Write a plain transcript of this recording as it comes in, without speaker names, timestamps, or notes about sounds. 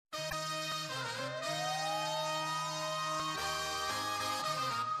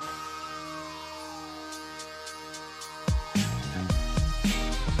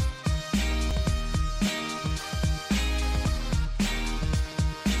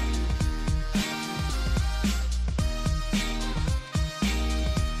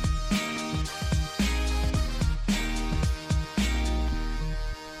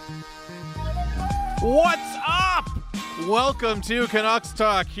What's up? Welcome to Canucks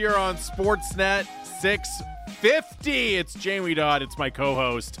Talk here on Sportsnet 650. It's Jamie Dodd. It's my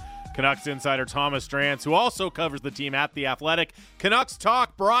co-host, Canucks insider Thomas Drance, who also covers the team at The Athletic. Canucks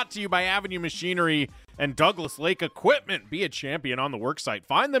Talk brought to you by Avenue Machinery and Douglas Lake Equipment. Be a champion on the worksite.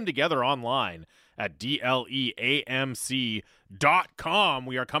 Find them together online at DLEAMC.com.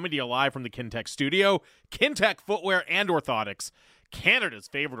 We are coming to you live from the Kintec studio. Kintec Footwear and Orthotics, Canada's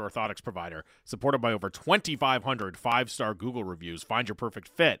favorite orthotics provider, supported by over 2,500 five-star Google reviews. Find your perfect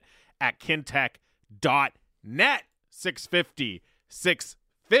fit at kintec.net.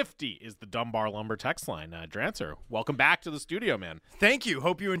 650 is the Dunbar Lumber text line. Drancer, welcome back to the studio, man. Thank you.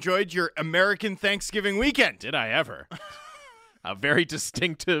 Hope you enjoyed your American Thanksgiving weekend. Did I ever? A very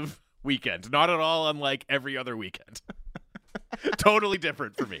distinctive weekend. Not at all unlike every other weekend. Totally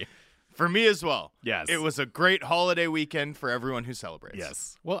different for me. For me as well. Yes. It was a great holiday weekend for everyone who celebrates.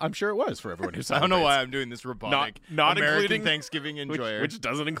 Yes. Well, I'm sure it was for everyone who I celebrates. don't know why I'm doing this robotic Not American including Thanksgiving enjoyer. Which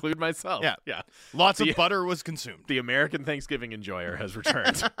doesn't include myself. Yeah. Lots of butter was consumed. The American Thanksgiving enjoyer has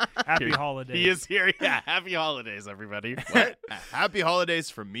returned. Happy holidays. He is here. Yeah. Happy holidays, everybody. What? Happy holidays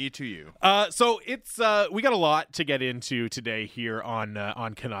from me to you. So it's we got a lot to get into today here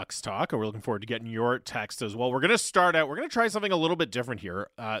on Canucks Talk. We're looking forward to getting your text as well. We're going to try something a little bit different here.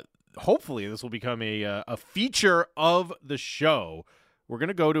 Hopefully this will become a feature of the show. We're going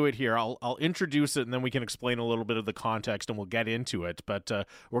to go to it here. I'll introduce it, and then we can explain a little bit of the context, and we'll get into it. But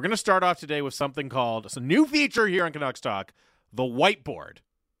we're going to start off today with something called, it's a new feature here on Canucks Talk, the Whiteboard.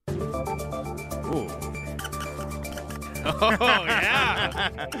 Ooh. Oh,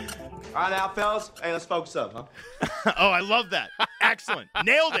 yeah. All right now, fellas. Hey, let's focus up, huh? Oh, I love that. Excellent.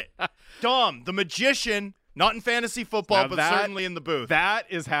 Nailed it. Dom, the magician, not in fantasy football, but certainly in the booth. That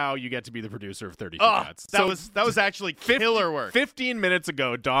is how you get to be the producer of 32 Cuts. That was actually killer work. 15 minutes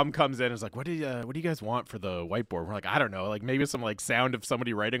ago, Dom comes in and is like, what do you guys want for the whiteboard? We're like, I don't know, like maybe some like sound of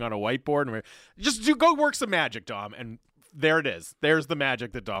somebody writing on a whiteboard. And go work some magic, Dom. And there it is. There's the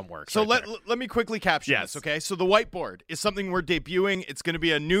magic that Dom works. So right let me quickly caption this, okay? So the whiteboard is something we're debuting. It's going to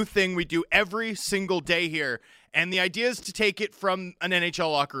be a new thing we do every single day here. And the idea is to take it from an NHL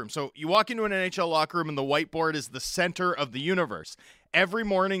locker room. So you walk into an NHL locker room and the whiteboard is the center of the universe. Every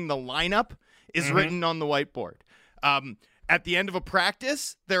morning the lineup is written on the whiteboard. At the end of a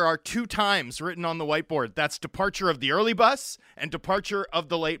practice, there are 2 times written on the whiteboard. That's departure of the early bus and departure of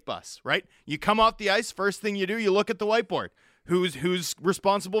the late bus, right? You come off the ice, first thing you do, you look at the whiteboard. Who's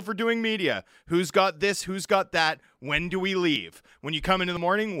responsible for doing media? Who's got this? Who's got that? When do we leave? When you come into the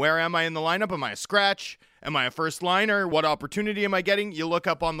morning, where am I in the lineup? Am I a scratch? Am I a first liner? What opportunity am I getting? You look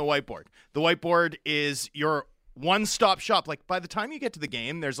up on the whiteboard. The whiteboard is your one-stop shop. Like by the time you get to the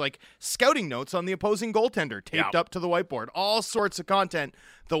game, there's like scouting notes on the opposing goaltender taped up to the whiteboard. All sorts of content.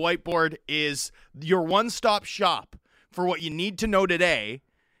 The whiteboard is your one-stop shop for what you need to know today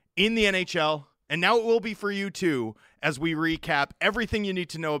in the NHL. And now it will be for you too, as we recap everything you need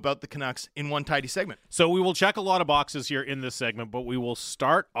to know about the Canucks in one tidy segment. So we will check a lot of boxes here in this segment, but we will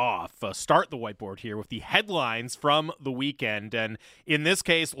start the whiteboard here with the headlines from the weekend. And in this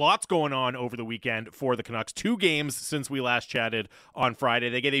case, lots going on over the weekend for the Canucks. 2 games since we last chatted on Friday.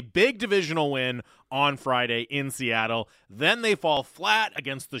 They get a big divisional win on Friday in Seattle. Then they fall flat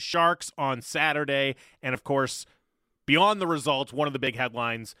against the Sharks on Saturday. And of course, beyond the results, one of the big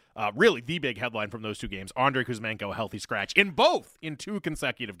headlines, really the big headline from those 2 games, Andrei Kuzmenko, a healthy scratch in 2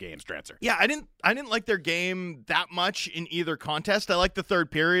 consecutive games, Drancer. Yeah, I didn't like their game that much in either contest. I liked the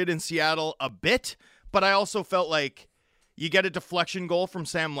third period in Seattle a bit, but I also felt like you get a deflection goal from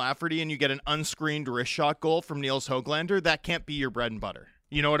Sam Lafferty and you get an unscreened wrist shot goal from Niels Höglander. That can't be your bread and butter.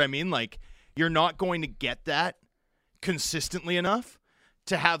 You know what I mean? Like, you're not going to get that consistently enough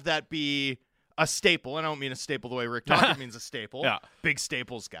to have that be a staple. And I don't mean a staple the way Rick Tocchet means a staple. Yeah. Big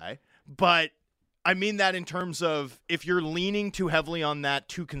Staples guy. But I mean that in terms of if you're leaning too heavily on that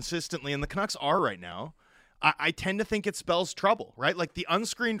too consistently, and the Canucks are right now, I tend to think it spells trouble, right? Like the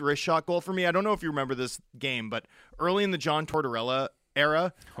unscreened wrist shot goal for me, I don't know if you remember this game, but early in the John Tortorella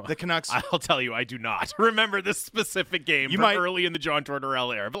era, the Canucks... I'll tell you, I do not remember this specific game early in the John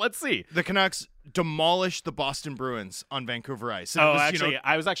Tortorella era, but let's see. The Canucks demolished the Boston Bruins on Vancouver ice. And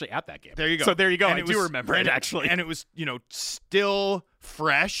I was actually at that game. There you go. So there you go. And I do remember it, actually. And it was, still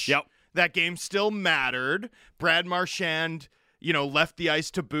fresh. Yep. That game still mattered. Brad Marchand, left the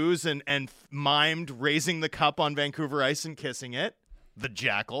ice to booze and mimed raising the cup on Vancouver ice and kissing it. The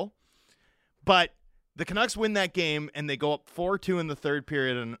jackal. But the Canucks win that game, and they go up 4-2 in the third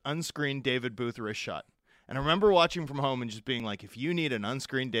period on an unscreened David Booth wrist shot. And I remember watching from home and just being like, if you need an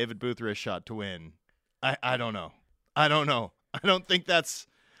unscreened David Booth wrist shot to win, I don't know. I don't think that's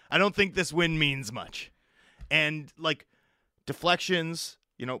I don't think this win means much. And like deflections,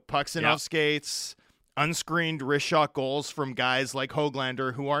 pucks in off skates, unscreened wrist shot goals from guys like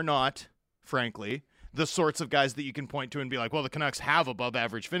Höglander who are not, frankly, the sorts of guys that you can point to and be like, well, the Canucks have above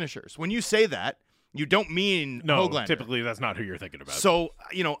average finishers. When you say that, you don't mean Höglander. Typically that's not who you're thinking about. So,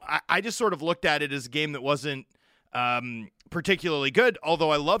 I just sort of looked at it as a game that wasn't particularly good,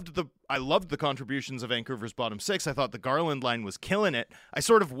 although I loved the contributions of Vancouver's bottom six. I thought the Garland line was killing it. I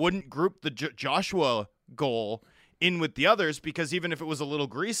sort of wouldn't group the Joshua goal in with the others because even if it was a little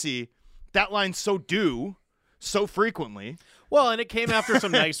greasy, that line's so frequently. Well, and it came after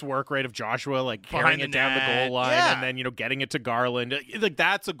some nice work, right, of Joshua, like carrying it down the goal line and then, getting it to Garland. Like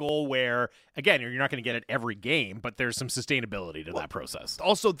that's a goal where, again, you're not going to get it every game, but there's some sustainability to that process.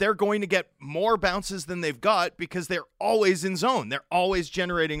 Also, they're going to get more bounces than they've got because they're always in zone. They're always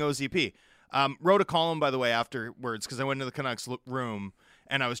generating OZP. Wrote a column, by the way, afterwards because I went into the Canucks room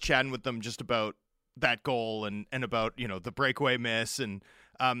and I was chatting with them just about that goal and about, the breakaway miss. And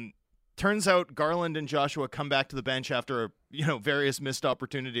turns out Garland and Joshua come back to the bench after, various missed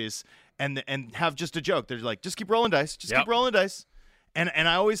opportunities and have just a joke. They're like, just keep rolling dice. Keep rolling dice. And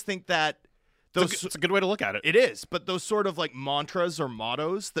I always think that it's a good way to look at it. It is. But those sort of like mantras or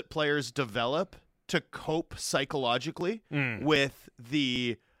mottos that players develop to cope psychologically with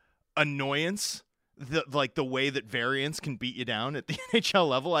the annoyance, the way that variance can beat you down at the NHL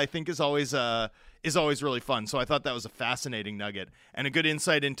level, I think is always really fun. So I thought that was a fascinating nugget and a good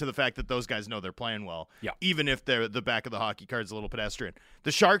insight into the fact that those guys know they're playing well, even if the back of the hockey card's a little pedestrian.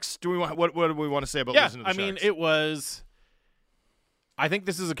 The Sharks, what do we want to say about losing to the Sharks? I mean, it was. I think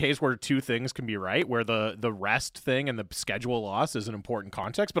this is a case where two things can be right, where the rest thing and the schedule loss is an important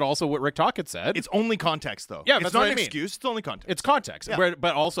context, but also what Rick Tocchet said. It's only context, though. Yeah, it's that's not what an I mean. excuse. It's only context. It's context. Yeah.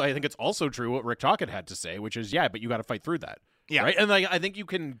 But also, I think it's also true what Rick Tocchet had to say, which is, but you got to fight through that. Yeah. Right? And I think you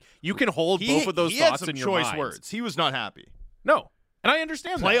can hold both of those thoughts in your mind. He had some choice words. He was not happy. No. And I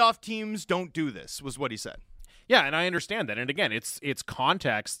understand Playoff teams don't do this, was what he said. Yeah, and I understand that. And again, it's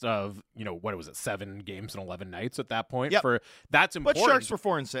context of, what was it, 7 games and 11 nights at that point? Yep. That's important. But Sharks were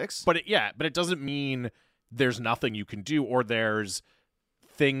 4-6. But it doesn't mean there's nothing you can do or there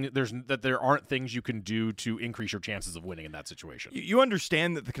aren't things you can do to increase your chances of winning in that situation. You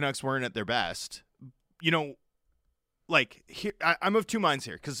understand that the Canucks weren't at their best. Here, I'm of two minds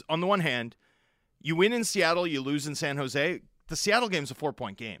here, because on the one hand, you win in Seattle, you lose in San Jose. The Seattle game's a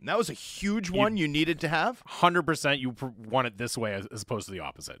 4-point game. That was a huge one you needed to have. 100% you want it this way as opposed to the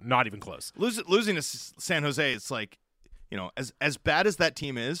opposite. Not even close. Losing to San Jose, it's like, as bad as that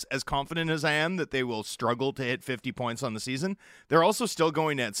team is, as confident as I am that they will struggle to hit 50 points on the season, they're also still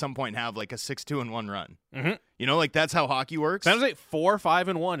going to at some point have like a 6-2-1 run. Mm-hmm. That's how hockey works. San Jose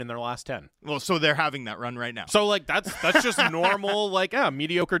 4-5-1 in their last 10. Well, so they're having that run right now. So that's just normal,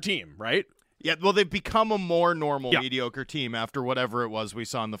 mediocre team, right? Yeah, well, they've become a more normal mediocre team after whatever it was we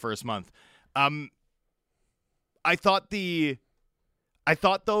saw in the first month. I thought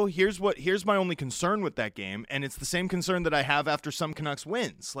though, here's my only concern with that game, and it's the same concern that I have after some Canucks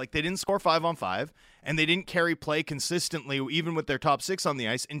wins. Like, they didn't score 5-on-5, and they didn't carry play consistently, even with their top 6 on the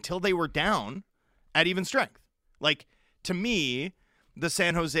ice, until they were down at even strength. Like, to me, the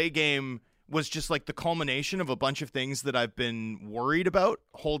San Jose game was just like the culmination of a bunch of things that I've been worried about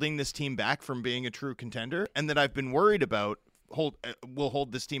holding this team back from being a true contender, and that I've been worried about will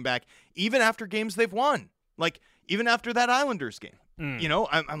hold this team back even after games they've won. Like, even after that Islanders game.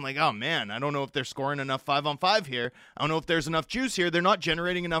 I'm like, oh man, I don't know if they're scoring enough 5-on-5 here. I don't know if there's enough juice here. They're not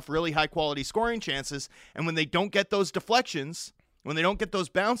generating enough really high quality scoring chances. And when they don't get those deflections, when they don't get those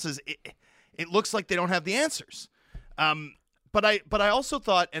bounces, it looks like they don't have the answers. But I also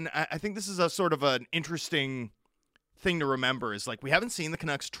thought, and I think this is a sort of an interesting thing to remember, is like we haven't seen the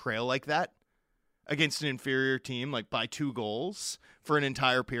Canucks trail like that against an inferior team, like by 2 goals for an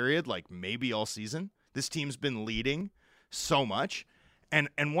entire period, like maybe all season. This team's been leading so much.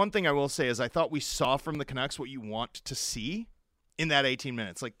 And one thing I will say is I thought we saw from the Canucks what you want to see in that 18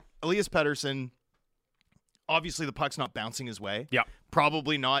 minutes. Like Elias Pettersson, obviously the puck's not bouncing his way. Yeah.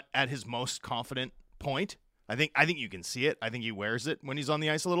 Probably not at his most confident point. I think you can see it. I think he wears it when he's on the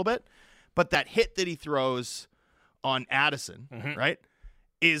ice a little bit. But that hit that he throws on Addison, right,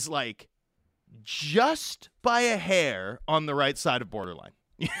 is like just by a hair on the right side of borderline.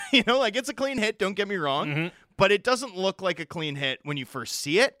 It's a clean hit, don't get me wrong, but it doesn't look like a clean hit when you first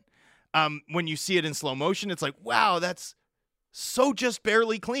see it. When you see it in slow motion, it's like, wow, that's so just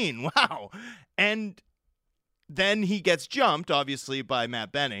barely clean. Wow. And then he gets jumped, obviously, by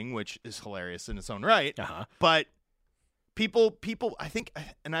Matt Benning, which is hilarious in its own right. But people, I think,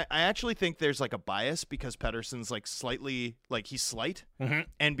 and I actually think there's like a bias because Pettersson's like slightly, like he's slight,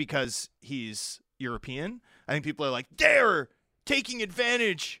 and because he's European, I think people are like, they're taking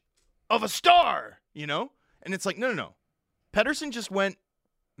advantage of a star, you know? And it's like, no. Pettersson just went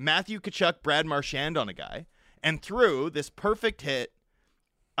Matthew Tkachuk, Brad Marchand on a guy and threw this perfect hit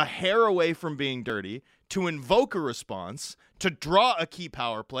a hair away from being dirty to invoke a response, to draw a key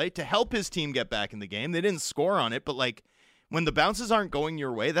power play, to help his team get back in the game. They didn't score on it, but like when the bounces aren't going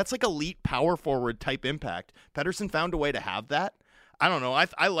your way, that's like elite power forward type impact. Pettersson found a way to have that. I don't know.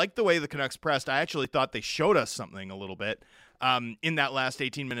 I like the way the Canucks pressed. I actually thought they showed us something a little bit in that last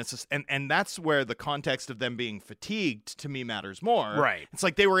 18 minutes. And that's where the context of them being fatigued to me matters more. Right. It's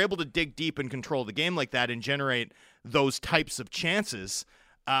like they were able to dig deep and control the game like that and generate those types of chances.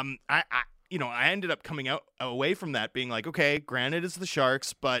 I ended up coming away from that being like, okay, granted it's the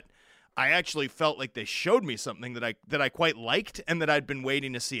Sharks, but I actually felt like they showed me something that I quite liked and that I'd been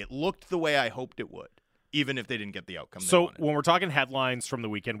waiting to see. It looked the way I hoped it would, even if they didn't get the outcome they wanted. So when we're talking headlines from the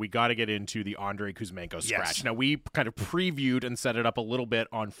weekend, we got to get into the Andrei Kuzmenko scratch. Yes. Now, we kind of previewed and set it up a little bit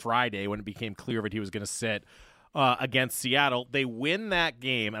on Friday when it became clear that he was going to sit against Seattle. They win that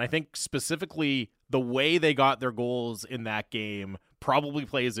game, and I think specifically the way they got their goals in that game probably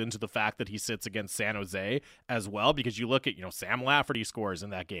plays into the fact that he sits against San Jose as well, because you look at, Sam Lafferty scores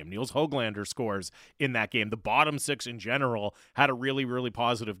in that game. Niels Höglander scores in that game. The bottom six in general had a really, really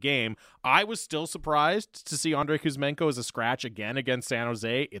positive game. I was still surprised to see Andrei Kuzmenko as a scratch again against San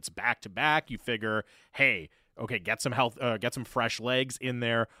Jose. It's back-to-back. You figure, hey, okay, get some fresh legs in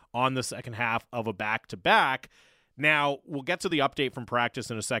there on the second half of a back-to-back. Now, we'll get to the update from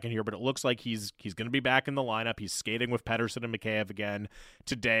practice in a second here, but it looks like he's going to be back in the lineup. He's skating with Pettersson and Mikheyev again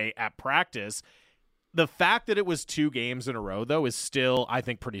today at practice. The fact that it was 2 games in a row, though, is still, I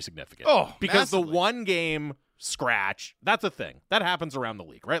think, pretty significant. Oh, because massively. The one game scratch, that's a thing. That happens around the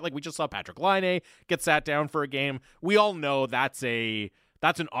league, right? Like we just saw Patrick Laine get sat down for a game. We all know that's an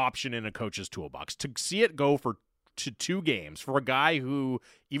option in a coach's toolbox. To see it go to 2 games for a guy who,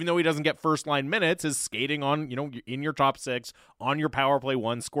 even though he doesn't get first line minutes, is skating on, in your top 6 on your power play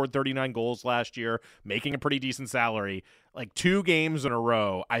 1, scored 39 goals last year, making a pretty decent salary. Like 2 games in a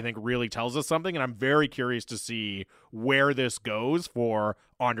row, I think really tells us something. And I'm very curious to see where this goes for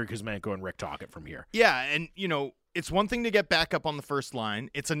Andrei Kuzmenko and Rick Tocchet from here. Yeah. And, it's one thing to get back up on the first line.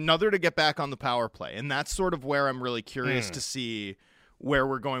 It's another to get back on the power play. And that's sort of where I'm really curious to see where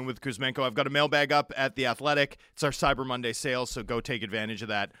we're going with Kuzmenko. I've got a mailbag up at The Athletic. It's our Cyber Monday sale, so go take advantage of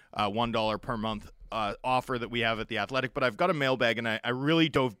that $1 per month offer that we have at The Athletic. But I've got a mailbag, and I really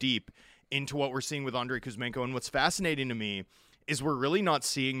dove deep into what we're seeing with Andrei Kuzmenko. And what's fascinating to me is we're really not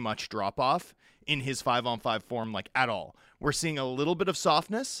seeing much drop-off in his 5-on-5 form, like, at all. We're seeing a little bit of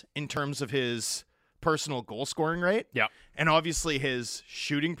softness in terms of his personal goal scoring rate. Yeah. And obviously his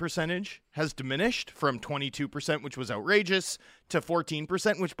shooting percentage has diminished from 22%, which was outrageous, to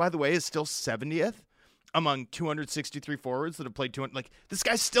 14%, which, by the way, is still 70th among 263 forwards that have played 200. Like, this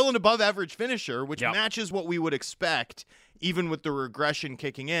guy's still an above average finisher, which matches what we would expect, even with the regression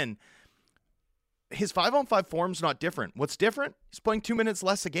kicking in. His 5-on-5 form's not different. What's different? He's playing 2 minutes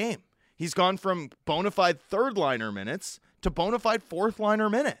less a game. He's gone from bona fide third-liner minutes to bona fide fourth-liner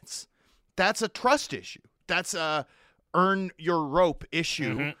minutes. That's a trust issue. That's a earn your rope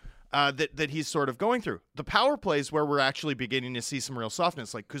issue that he's sort of going through. The power plays where we're actually beginning to see some real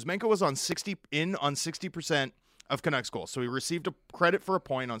softness. Like Kuzmenko was on 60% of Canucks goals. So he received a credit for a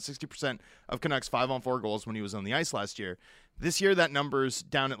point on 60% of Canucks 5-on-4 goals when he was on the ice last year. This year that number's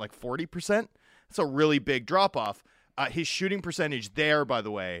down at like 40%. That's a really big drop off. His shooting percentage there, by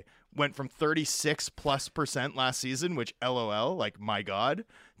the way, went from 36+% last season, which LOL, like my God,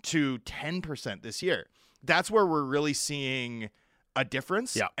 to 10% this year. That's where we're really seeing a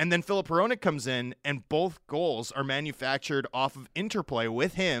difference. Yeah. And then Filip Hronek comes in, and both goals are manufactured off of interplay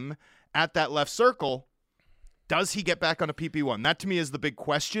with him at that left circle. Does he get back on a PP1? That to me is the big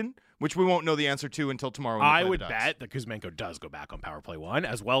question, which we won't know the answer to until tomorrow. When I would bet that Kuzmenko does go back on power play 1,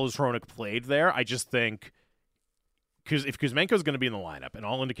 as well as Hronek played there. I just think, because if Kuzmenko is going to be in the lineup, and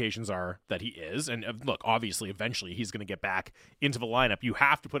all indications are that he is, and look, obviously, eventually he's going to get back into the lineup, you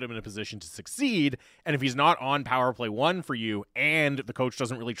have to put him in a position to succeed. And if he's not on power play 1 for you, and the coach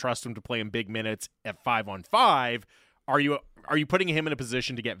doesn't really trust him to play in big minutes at 5-on-5, are you putting him in a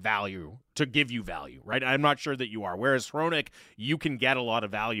position to get value, to give you value, right? I'm not sure that you are. Whereas Hronek, you can get a lot of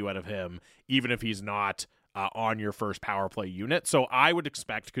value out of him, even if he's not on your first power play unit. So I would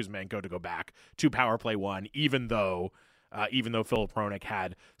expect Kuzmenko to go back to power play 1, even though Filip Hronek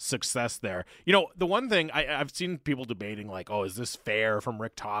had success there. The one thing I've seen people debating, like, oh, is this fair from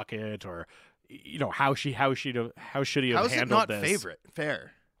Rick Tocchet, or how should he have How is it handled not this?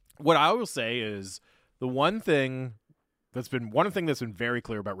 fair? What I will say is the one thing that's been very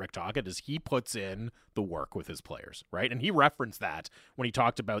clear about Rick Tocchet is he puts in the work with his players, right? And he referenced that when he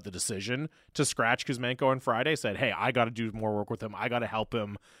talked about the decision to scratch Kuzmenko on Friday, said, hey, I got to do more work with him. I got to help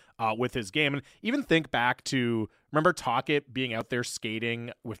him with his game. And even think back to, remember Tocchet being out there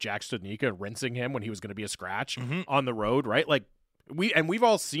skating with Jack Studnicka, rinsing him when he was going to be a scratch on the road, right? Like, we've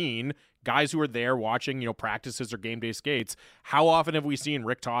all seen guys who are there watching, practices or game day skates. How often have we seen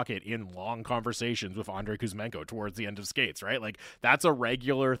Rick Tocchet in long conversations with Andrei Kuzmenko towards the end of skates, right? Like, that's a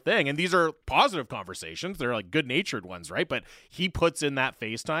regular thing. And these are positive conversations. They're like good-natured ones, right? But he puts in that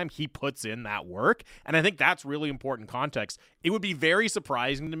FaceTime. He puts in that work. And I think that's really important context. It would be very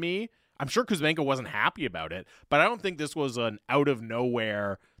surprising to me. I'm sure Kuzmenko wasn't happy about it, but I don't think this was an out of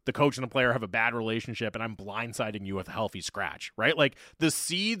nowhere, the coach and the player have a bad relationship and I'm blindsiding you with a healthy scratch, right? Like, the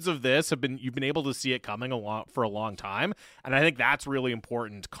seeds of this you've been able to see it coming for a long time. And I think that's really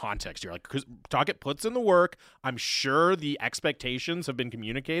important context here. Like, because Tocchet puts in the work, I'm sure the expectations have been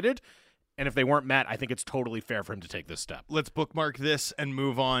communicated. And if they weren't met, I think it's totally fair for him to take this step. Let's bookmark this and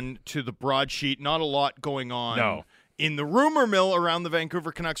move on to the broadsheet. Not a lot going on in the rumor mill around the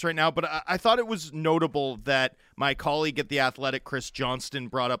Vancouver Canucks right now, but I thought it was notable that my colleague at The Athletic, Chris Johnston,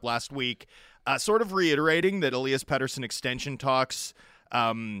 brought up last week, sort of reiterating that Elias Pettersson extension talks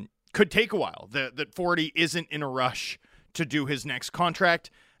could take a while, that 40 isn't in a rush to do his next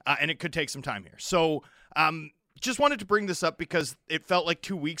contract, and it could take some time here. So just wanted to bring this up because it felt like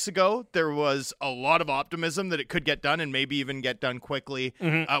 2 weeks ago there was a lot of optimism that it could get done and maybe even get done quickly.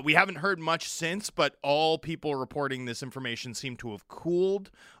 We haven't heard much since, but all people reporting this information seem to have cooled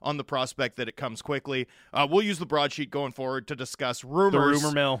on the prospect that it comes quickly. We'll use the broadsheet going forward to discuss rumors. The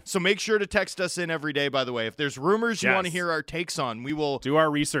rumor mill. So make sure to text us in every day, by the way. If there's rumors you want to hear our takes on, we will do our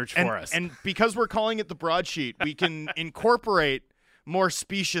research for us. And because we're calling it the broadsheet, we can incorporate more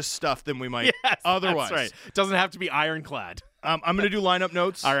specious stuff than we might otherwise. That's right. It doesn't have to be ironclad. I'm going to do lineup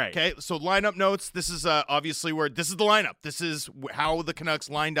notes. All right. Okay. So lineup notes. This is obviously this is the lineup. This is how the Canucks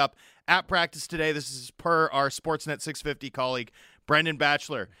lined up at practice today. This is per our Sportsnet 650 colleague, Brendan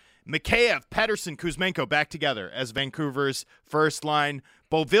Batchelor. Mikheyev, Pettersson, Kuzmenko back together as Vancouver's first line.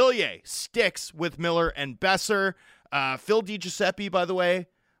 Beauvillier sticks with Miller and Besser. Phil DiGiuseppe, by the way.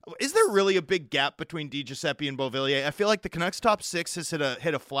 Is there really a big gap between DiGiuseppe and Beauvillier? I feel like the Canucks top six has hit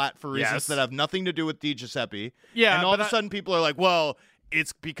a flat for reasons that have nothing to do with DiGiuseppe. Yeah, and all of a sudden people are like, well,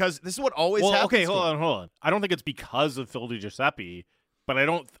 it's because this is what always happens. Okay, hold on. I don't think it's because of Phil DiGiuseppe, but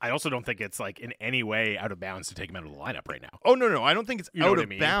I also don't think it's like in any way out of bounds to take him out of the lineup right now. Oh, no. I don't think it's out of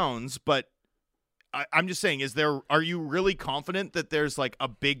bounds, but I'm just saying, are you really confident that there's like a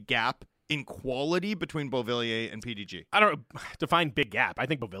big gap in quality between Beauvillier and PDG? I don't define big gap. I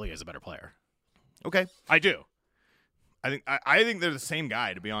think Beauvillier is a better player. Okay. I do. I think they're the same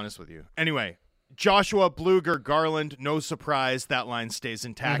guy, to be honest with you. Anyway, Joshua, Bluger, Garland, no surprise, that line stays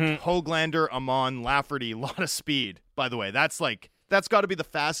intact. Höglander, Amon, Lafferty, a lot of speed, by the way. That's got to be the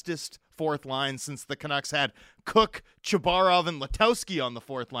fastest fourth line since the Canucks had Cook, Chabarov, and Letowski on the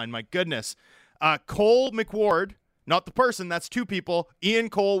fourth line. My goodness. Cole, McWard, not the person, that's two people. Ian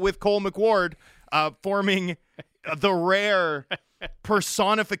Cole with Cole McWard, forming the rare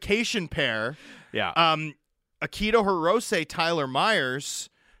personification pair. Yeah. Akito Hirose, Tyler Myers,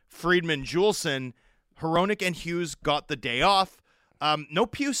 Friedman, Juleson, Hronik and Hughes got the day off. No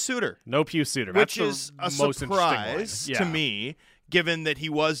Pius Suter. Which is a surprise to me, given that he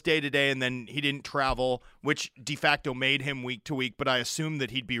was day-to-day and then he didn't travel, which de facto made him week to week, but I assume that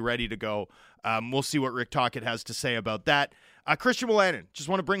he'd be ready to go. We'll see what Rick Tocchet has to say about that. Christian Wolanin, just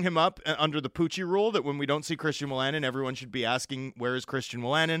want to bring him up under the Pucci rule that when we don't see Christian Wolanin, everyone should be asking, where is Christian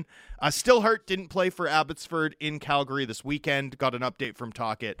Wolanin? Still hurt, didn't play for Abbotsford in Calgary this weekend. Got an update from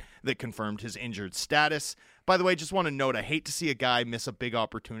Tocchet that confirmed his injured status. By the way, just want to note, I hate to see a guy miss a big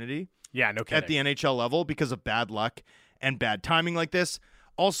opportunity. Yeah, no kidding. At the NHL level because of bad luck and bad timing like this.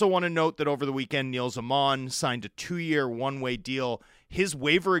 Also want to note that over the weekend, Niels Amon signed a 2-year one-way deal. His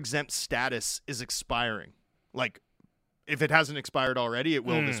waiver-exempt status is expiring. Like, if it hasn't expired already, it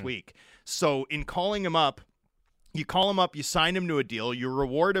will this week. So in calling him up, you call him up, you sign him to a deal, you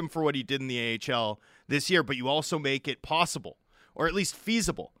reward him for what he did in the AHL this year, but you also make it possible, or at least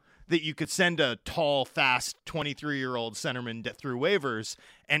feasible, that you could send a tall, fast 23-year-old centerman through waivers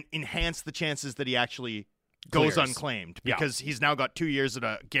and enhance the chances that he actually goes unclaimed, because he's now got 2 years at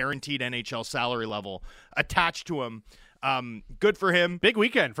a guaranteed NHL salary level attached to him. Good for him. Big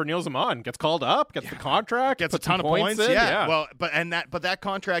weekend for Niels Amon. Gets called up, gets the contract, gets a ton of points. Yeah. Well, but that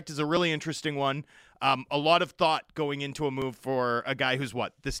contract is a really interesting one. A lot of thought going into a move for a guy who's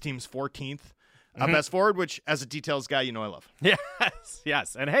this team's 14th best forward, which as a details guy, I love.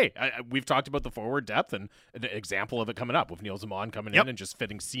 Yes. And hey, we've talked about the forward depth, and an example of it coming up with Neil Zaman coming in and just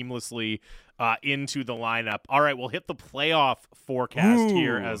fitting seamlessly into the lineup. All right, we'll hit the playoff forecast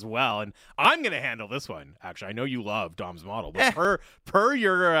here as well, and I'm going to handle this one. Actually, I know you love Dom's model, but per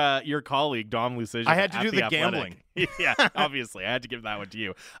your colleague Dom Lucic, I had to do the gambling. Yeah, obviously, I had to give that one to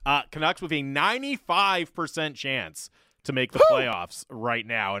you. Canucks with a 95% chance to make the playoffs right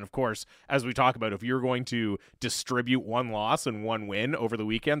now. And of course, as we talk about, if you're going to distribute one loss and one win over the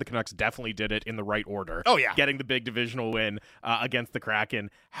weekend, the Canucks definitely did it in the right order. Oh, yeah. Getting the big divisional win against the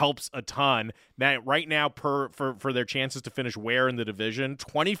Kraken helps a ton. Man, right now, for their chances to finish where in the division,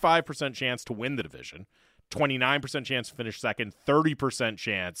 25% chance to win the division, 29% chance to finish second, 30%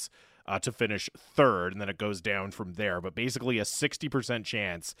 chance to finish third, and then it goes down from there. But basically a 60%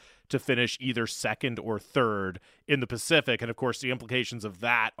 chance to finish either second or third in the Pacific. And of course, the implications of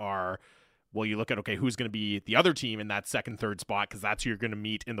that are, well, you look at, okay, who's going to be the other team in that second, third spot, because that's who you're going to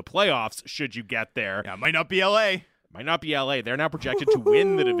meet in the playoffs should you get there. Yeah, it might not be LA. Might not be LA. They're now projected to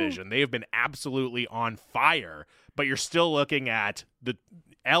win the division. They have been absolutely on fire, but you're still looking at the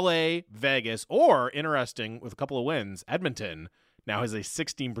LA, Vegas, or, interesting, with a couple of wins, Edmonton now has a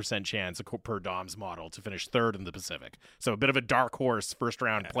 16% chance per Dom's model to finish third in the Pacific. So a bit of a dark horse first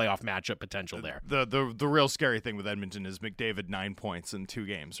round playoff matchup potential there. The real scary thing with Edmonton is McDavid 9 points in 2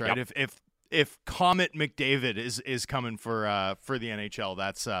 games, right? Yep. If Comet McDavid is coming for the NHL,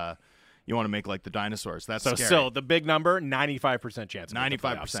 that's you want to make like the dinosaurs. That's so scary. Still the big number, 95% chance.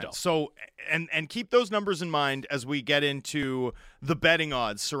 95%. So and keep those numbers in mind as we get into the betting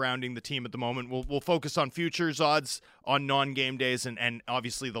odds surrounding the team at the moment. We'll focus on futures odds on non-game days and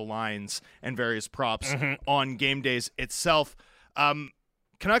obviously the lines and various props on game days itself.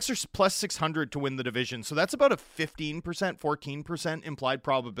 Canucks are plus 600 to win the division, so that's about a 15%, 14% implied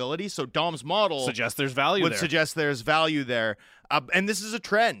probability. So Dom's model suggests there's value would suggest there's value there. And this is a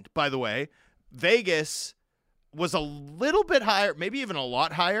trend, by the way. Vegas was a little bit higher, maybe even a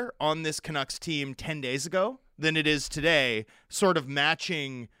lot higher on this Canucks team 10 days ago than it is today, sort of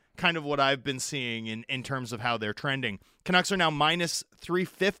matching kind of what I've been seeing in terms of how they're trending. Canucks are now minus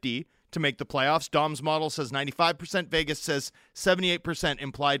 350 to make the playoffs. Dom's model says 95%. Vegas says 78%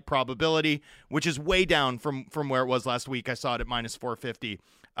 implied probability, which is way down from where it was last week. I saw it at minus 450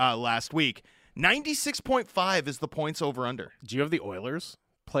 last week. 96.5 is the points over under. Do you have the Oilers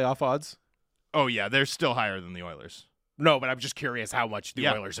playoff odds? Oh, yeah. They're still higher than the Oilers. No, but I'm just curious how much the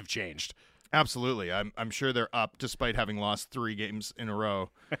Oilers have changed. Absolutely. I'm sure they're up despite having lost 3 games in a row.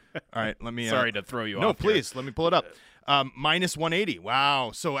 All right, let me... Sorry to throw you off. No, please. Here. Let me pull it up. Minus 180.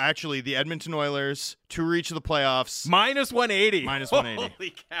 Wow. So actually, the Edmonton Oilers to reach the playoffs. Minus 180. Minus 180.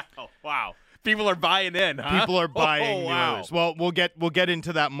 Holy cow. Wow. People are buying in, huh? People are buying the Oilers. Well, we'll get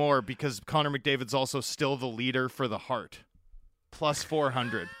into that more because Connor McDavid's also still the leader for the Hart. Plus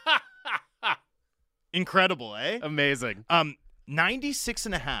 400. Incredible, eh? Amazing.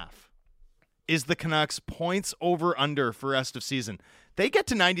 96.5 is the Canucks points over under for rest of season. They get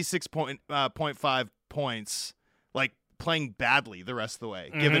to 96.5 points, like playing badly the rest of the way,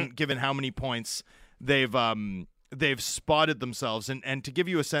 given how many points they've spotted themselves. And to give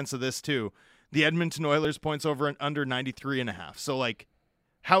you a sense of this too, the Edmonton Oilers points over and under 93.5. So like,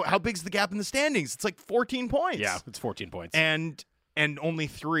 how big's the gap in the standings? It's like 14 points. Yeah, it's 14 points. And only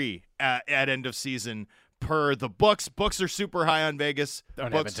 3 at end of season per the books. Books are super high on Vegas.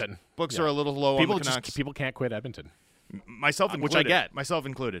 On Edmonton. Books are a little low on the Canucks. People can't quit Edmonton. Myself included. Which I get. Myself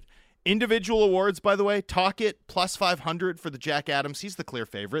included. Individual awards, by the way, Talkit plus 500 for the Jack Adams. He's the clear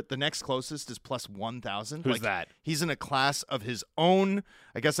favorite. The next closest is plus 1,000. Who's that? He's in a class of his own.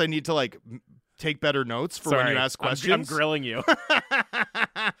 I guess I need to take better notes for when you ask questions. I'm grilling you.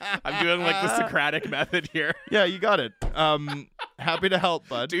 I'm doing the Socratic method here. Yeah, you got it. Happy to help,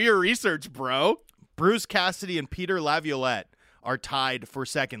 bud. Do your research, bro. Bruce Cassidy and Peter Laviolette are tied for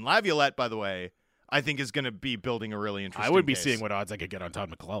second. Laviolette, by the way, I think is going to be building a really interesting I would be case. seeing what odds I could get on Todd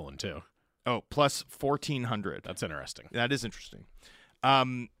McClellan, too. Oh, plus 1,400. That's interesting. That is interesting.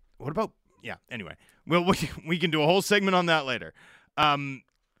 What about... Yeah, anyway. We can do a whole segment on that later.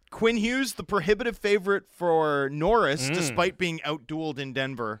 Quinn Hughes, the prohibitive favorite for Norris, despite being outdueled in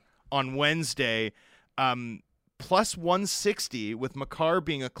Denver on Wednesday. Plus 160, with Makar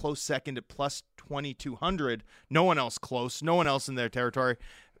being a close second at plus 2,200. No one else close. No one else in their territory.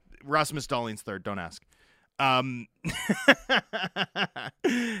 Rasmus Dahlin's third. Don't ask. And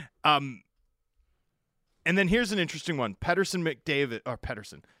then here's an interesting one. Pedersen,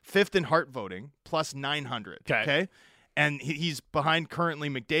 fifth in Hart voting, plus 900. Okay? And he's behind currently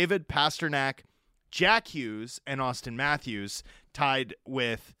McDavid, Pasternak, Jack Hughes, and Austin Matthews, tied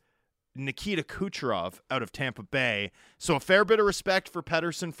with Nikita Kucherov out of Tampa Bay. So a fair bit of respect for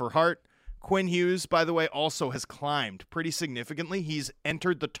Pettersson for Hart. Quinn Hughes, by the way, also has climbed pretty significantly. He's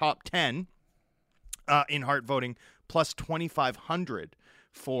entered the top 10 in Hart voting, plus 2,500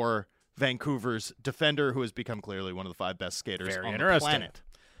 for Vancouver's defender, who has become clearly one of the 5 best skaters on the planet.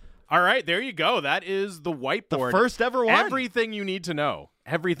 All right, there you go. That is the whiteboard. The first ever one. Everything you need to know.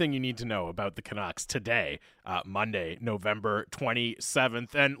 Everything you need to know about the Canucks today, Monday, November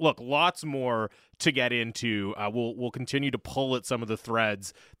 27th. And look, lots more to get into. We'll continue to pull at some of the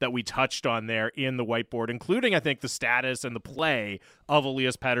threads that we touched on there in the whiteboard, including, I think, the status and the play of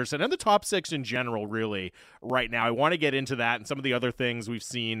Elias Pettersson and the top 6 in general, really, right now. I want to get into that and some of the other things we've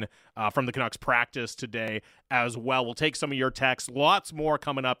seen from the Canucks practice today as well. We'll take some of your texts. Lots more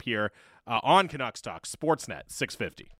coming up here on Canucks Talk, Sportsnet 650.